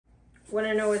Want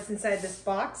to know what's inside this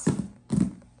box?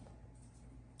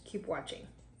 Keep watching.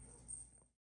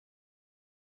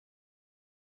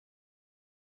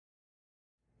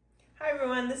 Hi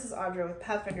everyone, this is Audra with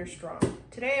Pathfinder Strong.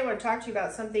 Today I want to talk to you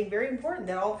about something very important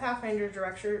that all Pathfinder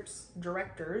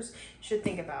directors should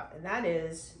think about, and that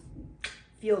is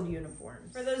field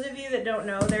uniforms. For those of you that don't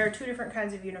know, there are two different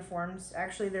kinds of uniforms.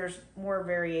 Actually, there's more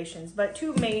variations, but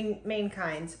two main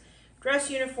kinds: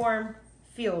 dress uniform,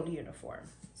 field uniform.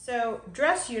 So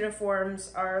dress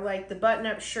uniforms are like the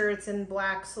button-up shirts and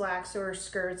black slacks or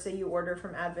skirts that you order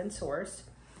from Advent Source.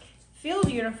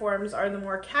 Field uniforms are the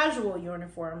more casual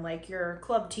uniform, like your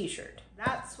club t-shirt.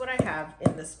 That's what I have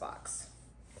in this box.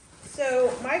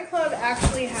 So my club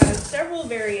actually has several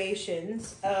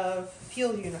variations of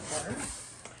field uniform,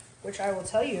 which I will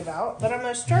tell you about, but I'm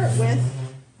going to start with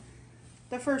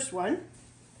the first one.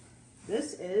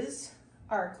 This is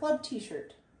our club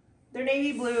t-shirt. They're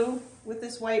navy blue with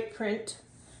this white print.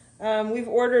 We've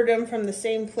ordered them from the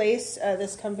same place,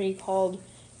 this company called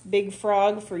Big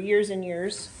Frog, for years and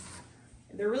years.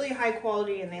 They're really high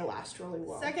quality and they last really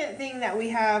well. Second thing that we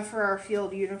have for our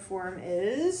field uniform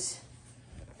is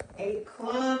a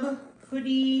club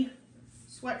hoodie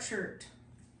sweatshirt.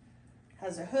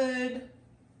 Has a hood,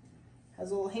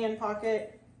 has a little hand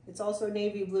pocket. It's also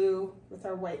navy blue with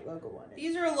our white logo on it.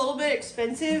 These are a little bit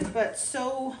expensive, but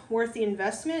so worth the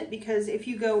investment, because if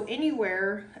you go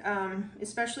anywhere,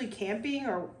 especially camping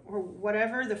or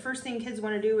whatever, the first thing kids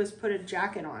want to do is put a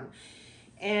jacket on.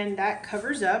 And that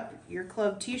covers up your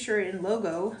club t-shirt and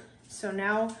logo. So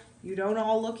now you don't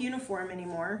all look uniform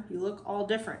anymore. You look all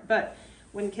different. But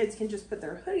when kids can just put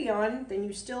their hoodie on, then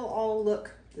you still all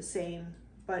look the same,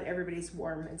 but everybody's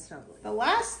warm and snuggly. The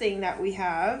last thing that we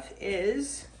have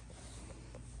is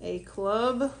a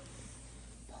club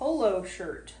polo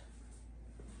shirt.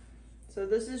 So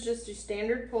this is just a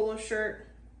standard polo shirt,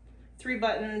 3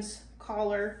 buttons,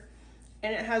 collar,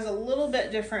 and it has a little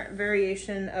bit different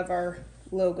variation of our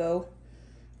logo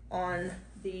on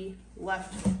the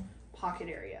left pocket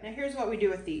area. Now here's what we do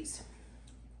with these.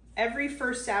 Every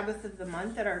first Sabbath of the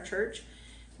month at our church,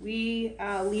 we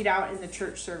lead out in the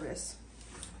church service.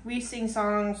 We sing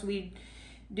songs, we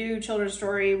do children's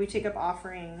story, we take up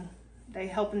offering, they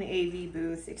help in the AV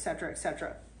booth, etc.,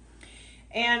 etc.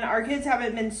 And our kids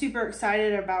haven't been super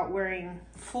excited about wearing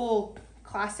full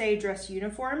Class A dress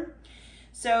uniform.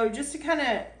 So just to kind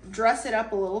of dress it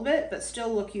up a little bit, but still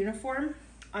look uniform,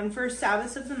 on first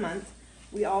Sabbath of the month,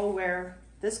 we all wear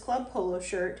this club polo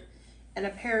shirt and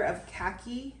a pair of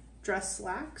khaki dress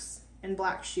slacks and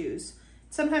black shoes.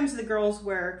 Sometimes the girls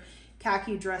wear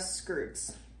khaki dress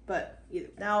skirts, but either.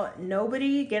 Now,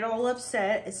 nobody get all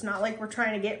upset. It's not like we're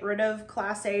trying to get rid of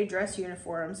Class A dress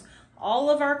uniforms. All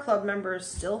of our club members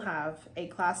still have a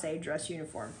Class A dress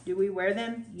uniform. Do we wear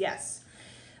them? Yes.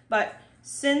 But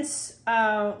since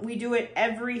we do it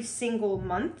every single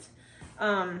month,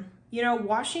 you know,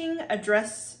 washing a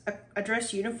dress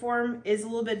uniform is a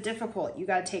little bit difficult. You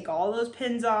got to take all those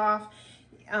pins off.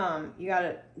 You got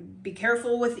to be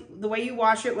careful with the way you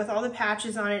wash it with all the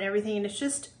patches on it and everything. And it's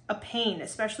just a pain,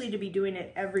 especially to be doing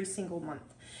it every single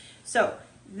month. So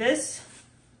this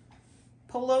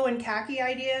polo and khaki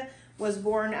idea was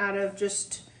born out of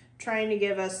just trying to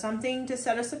give us something to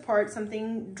set us apart,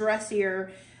 something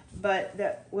dressier, but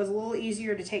that was a little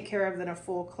easier to take care of than a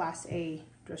full Class A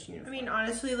dress uniform. I mean,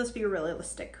 honestly, let's be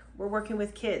realistic. We're working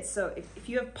with kids. So if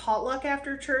you have potluck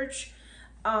after church,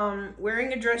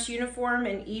 wearing a dress uniform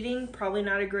and eating, probably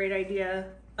not a great idea.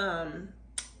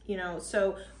 You know,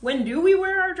 so when do we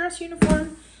wear our dress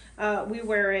uniform? We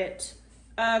wear it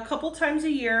a couple times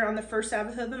a year on the first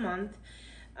Sabbath of the month,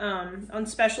 on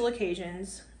special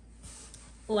occasions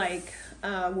like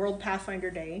World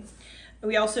Pathfinder Day.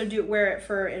 We also do wear it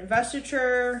for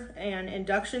investiture and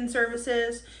induction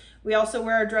services. We also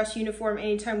wear our dress uniform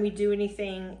anytime we do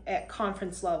anything at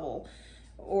conference level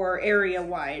or area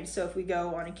wide. So if we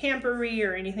go on a camporee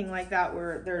or anything like that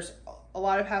where there's a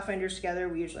lot of Pathfinders together,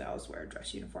 we usually always wear a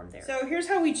dress uniform there. So here's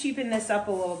how we cheapen this up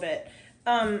a little bit.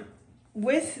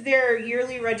 With their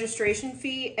yearly registration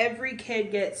fee, every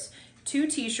kid gets 2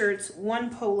 t-shirts,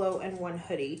 1 polo, and 1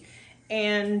 hoodie.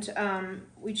 And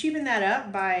we cheapen that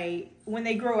up by, when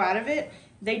they grow out of it,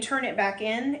 they turn it back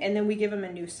in, and then we give them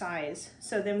a new size.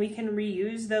 So then we can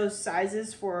reuse those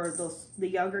sizes for the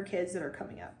younger kids that are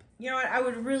coming up. You know what, I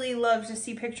would really love to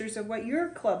see pictures of what your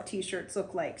club t-shirts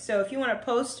look like. So if you want to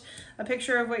post a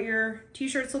picture of what your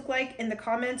t-shirts look like in the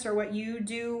comments, or what you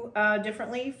do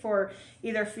differently for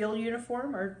either field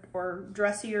uniform or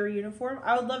dressier uniform,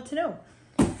 I would love to know.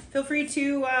 Feel free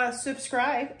to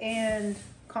subscribe and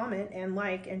comment and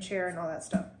like and share and all that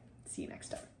stuff. See you next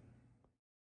time.